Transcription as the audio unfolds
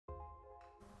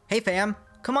Hey fam,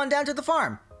 come on down to the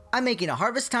farm. I'm making a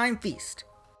harvest time feast.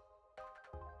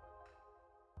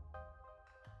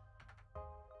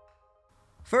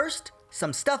 First,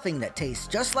 some stuffing that tastes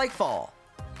just like fall.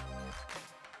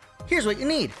 Here's what you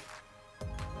need.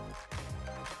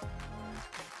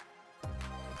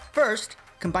 First,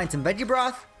 combine some veggie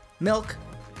broth, milk,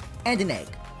 and an egg.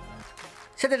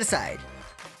 Set it aside.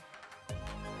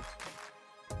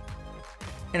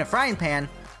 In a frying pan,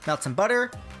 melt some butter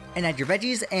and add your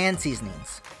veggies and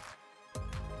seasonings.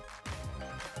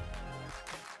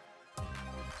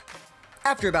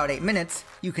 After about 8 minutes,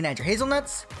 you can add your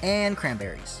hazelnuts and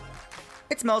cranberries.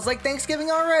 It smells like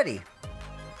Thanksgiving already!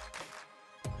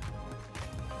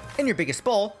 In your biggest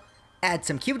bowl, add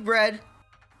some cubed bread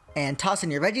and toss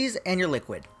in your veggies and your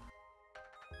liquid.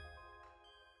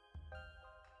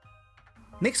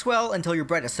 Mix well until your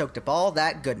bread has soaked up all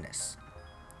that goodness.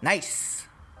 Nice!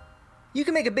 You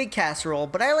can make a big casserole,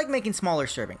 but I like making smaller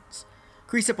servings.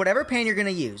 Grease up whatever pan you're going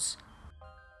to use.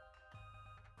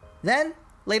 Then,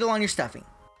 ladle on your stuffing.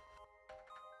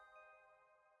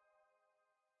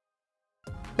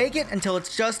 Bake it until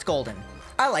it's just golden.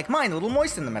 I like mine a little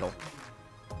moist in the middle.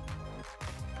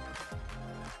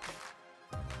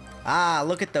 Ah,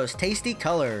 look at those tasty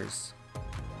colors.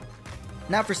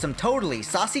 Now for some totally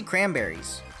saucy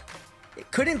cranberries. It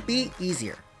couldn't be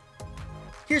easier.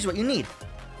 Here's what you need.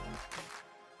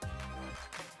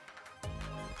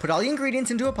 Put all the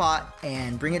ingredients into a pot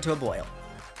and bring it to a boil.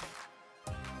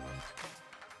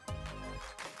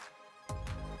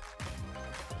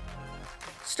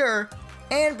 Stir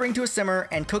and bring to a simmer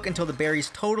and cook until the berries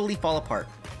totally fall apart.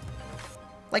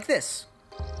 Like this.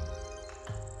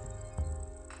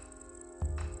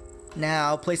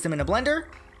 Now place them in a blender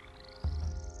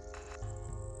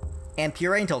and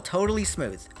puree until totally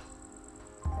smooth.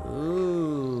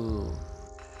 Ooh.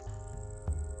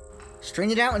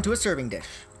 Strain it out into a serving dish.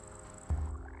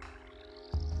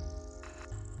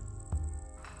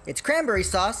 It's cranberry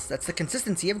sauce that's the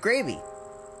consistency of gravy.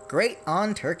 Great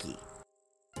on turkey.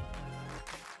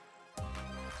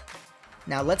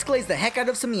 Now let's glaze the heck out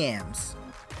of some yams.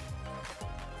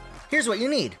 Here's what you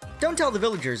need. Don't tell the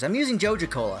villagers, I'm using Joja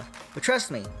Cola, but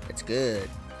trust me, it's good.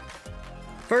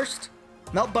 First,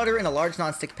 melt butter in a large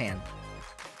nonstick pan.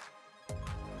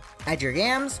 Add your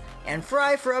yams and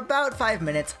fry for about 5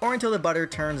 minutes or until the butter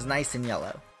turns nice and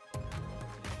yellow.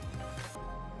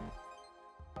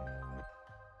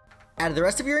 Add the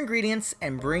rest of your ingredients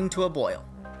and bring to a boil.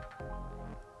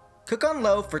 Cook on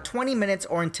low for 20 minutes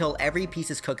or until every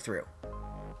piece is cooked through.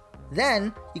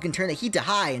 Then, you can turn the heat to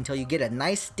high until you get a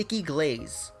nice sticky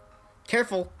glaze.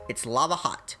 Careful, it's lava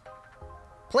hot.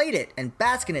 Plate it and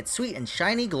bask in its sweet and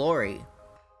shiny glory.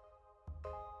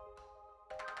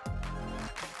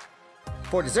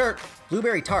 For dessert,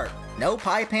 blueberry tart. No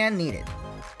pie pan needed.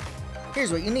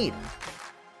 Here's what you need.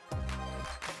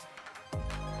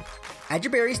 Add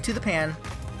your berries to the pan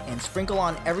and sprinkle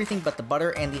on everything but the butter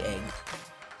and the egg.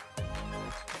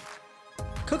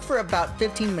 Cook for about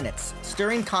 15 minutes,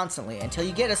 stirring constantly until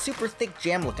you get a super thick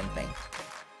jam looking thing.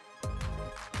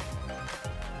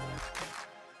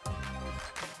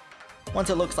 Once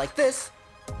it looks like this,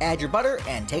 add your butter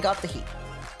and take off the heat.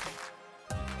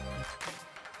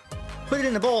 Put it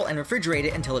in a bowl and refrigerate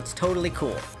it until it's totally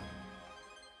cool.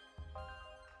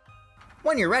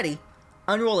 When you're ready,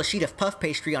 unroll a sheet of puff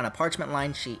pastry on a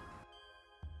parchment-lined sheet.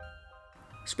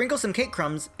 Sprinkle some cake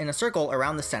crumbs in a circle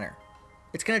around the center.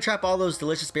 It's going to trap all those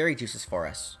delicious berry juices for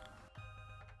us.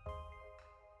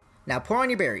 Now pour on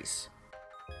your berries.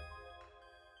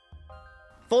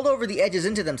 Fold over the edges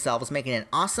into themselves, making an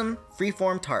awesome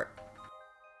freeform tart.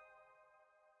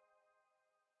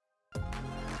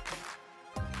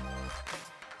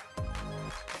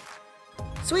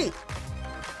 Sweet!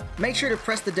 Make sure to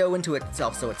press the dough into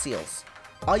itself so it seals.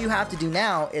 All you have to do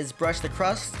now is brush the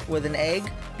crust with an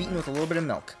egg beaten with a little bit of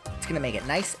milk. It's going to make it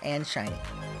nice and shiny.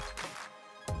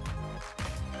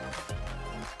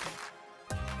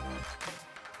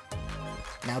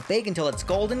 Now bake until it's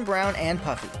golden brown and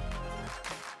puffy.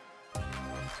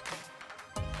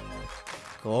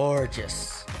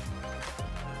 Gorgeous.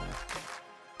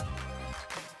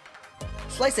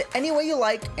 Slice it any way you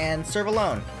like and serve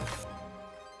alone.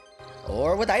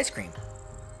 Or with ice cream.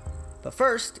 But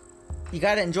first, you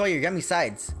gotta enjoy your yummy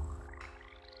sides.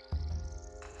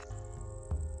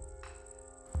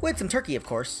 With some turkey, of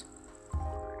course.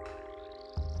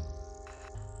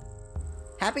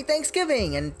 Happy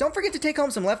Thanksgiving, and don't forget to take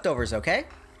home some leftovers, okay?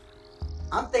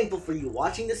 I'm thankful for you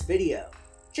watching this video.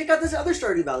 Check out this other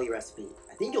Stardew Valley recipe.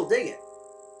 I think you'll dig it.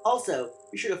 Also,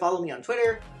 be sure to follow me on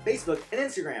Twitter, Facebook, and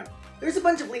Instagram. There's a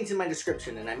bunch of links in my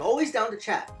description, and I'm always down to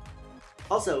chat.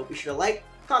 Also, be sure to like,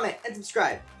 comment, and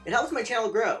subscribe. It helps my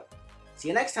channel grow. See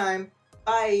you next time.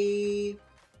 Bye!